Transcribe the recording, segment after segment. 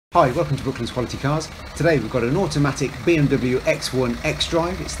Hi, welcome to Brooklands Quality Cars. Today we've got an automatic BMW X1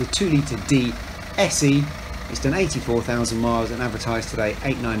 XDRIVE. It's the 2 litre D SE. It's done 84,000 miles and advertised today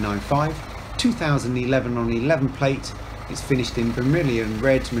 8,995. 2011 on 11 plate. It's finished in Vermillion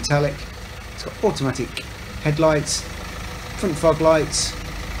Red metallic. It's got automatic headlights, front fog lights.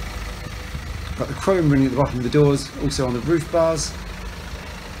 Got the chrome running at the bottom of the doors, also on the roof bars.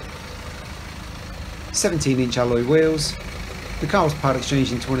 17-inch alloy wheels. The car was part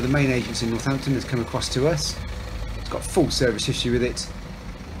exchanged into one of the main agents in Northampton, has come across to us. It's got full service history with it.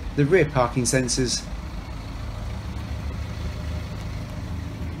 The rear parking sensors.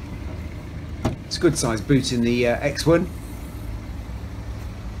 It's a good sized boot in the X1.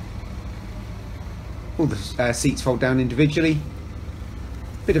 All the seats fold down individually.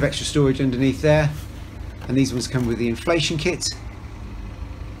 Bit of extra storage underneath there. And these ones come with the inflation kit.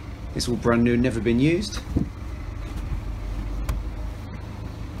 It's all brand new and never been used.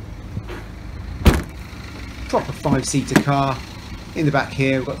 Proper 5-seater car. In the back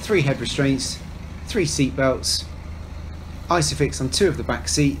here we've got 3 head restraints, 3 seat belts, Isofix on 2 of the back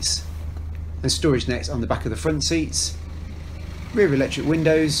seats and storage nets on the back of the front seats, rear electric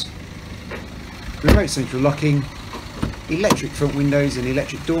windows, remote central locking, electric front windows and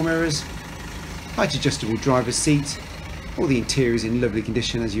electric door mirrors, height adjustable driver's seat. All the interior is in lovely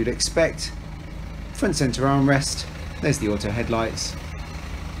condition as you'd expect. Front centre armrest, there's the auto headlights.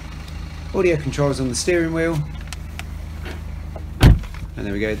 Audio controls on the steering wheel, and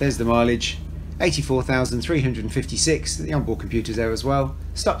there we go, there's the mileage, 84,356, the onboard computer's there as well.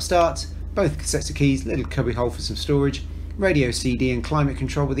 Stop start, both sets of keys, little cubby hole for some storage, radio CD and climate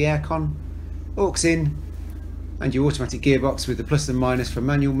control with the aircon, aux in, and your automatic gearbox with the plus and minus for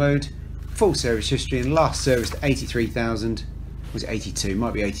manual mode, full service history and last serviced at 83,000, was it 82,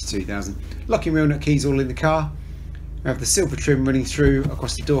 might be 82,000. Locking wheel nut keys all in the car. We have the silver trim running through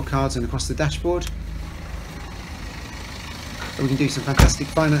across the door cards and across the dashboard. And we can do some fantastic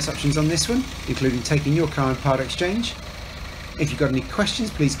finance options on this one, including taking your car in part exchange. If you've got any questions,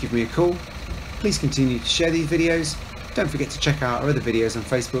 please give me a call. Please continue to share these videos. Don't forget to check out our other videos on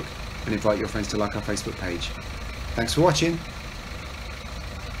Facebook and invite your friends to like our Facebook page. Thanks for watching.